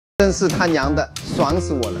真是他娘的爽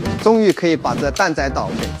死我了！终于可以把这蛋仔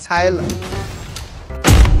岛给拆了，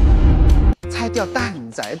拆掉蛋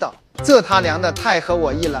仔岛，这他娘的太合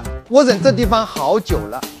我意了！我忍这地方好久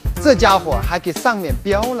了，这家伙还给上面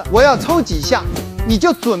标了，我要抽几下，你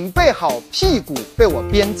就准备好屁股被我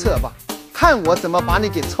鞭策吧，看我怎么把你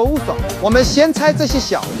给抽爽！我们先拆这些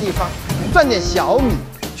小地方，赚点小米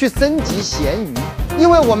去升级咸鱼，因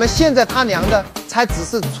为我们现在他娘的才只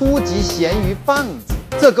是初级咸鱼棒子。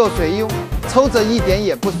这够谁用？抽着一点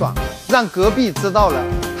也不爽，让隔壁知道了，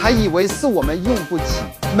还以为是我们用不起。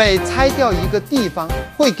每拆掉一个地方，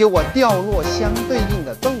会给我掉落相对应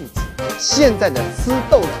的豆子。现在的吃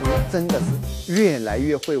豆图真的是越来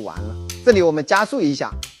越会玩了。这里我们加速一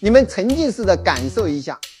下，你们沉浸式的感受一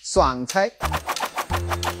下，爽拆。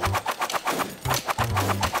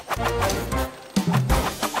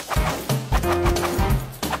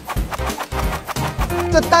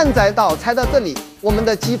这蛋仔岛拆到这里，我们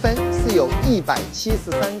的积分是有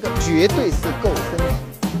173个，绝对是够升级。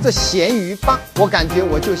这咸鱼棒，我感觉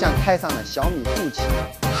我就像开上了小米肚脐，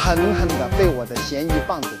狠狠的被我的咸鱼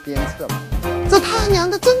棒子鞭策了。这他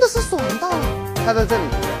娘的真的是爽到了！拆到这里，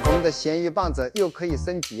我们的咸鱼棒子又可以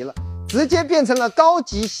升级了，直接变成了高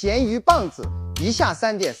级咸鱼棒子，一下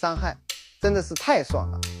3点伤害，真的是太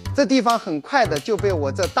爽了。这地方很快的就被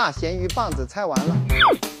我这大咸鱼棒子拆完了。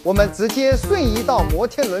我们直接瞬移到摩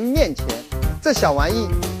天轮面前，这小玩意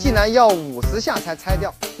竟然要50下才拆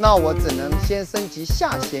掉，那我只能先升级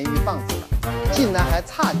下咸鱼棒子了，竟然还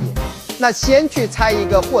差点。那先去拆一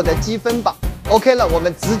个获得积分吧。OK 了，我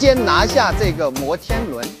们直接拿下这个摩天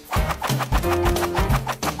轮。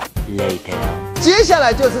接下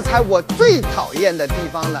来就是拆我最讨厌的地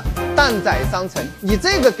方了，蛋仔商城。你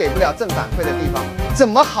这个给不了正反馈的地方，怎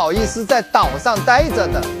么好意思在岛上待着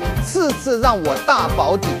的？次次让我大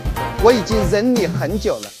保底，我已经忍你很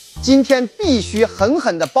久了，今天必须狠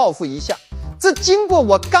狠地报复一下。这经过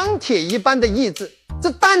我钢铁一般的意志，这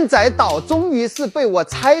蛋仔岛终于是被我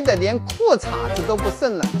拆的连裤衩子都不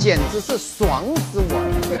剩了，简直是爽死我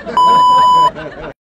了。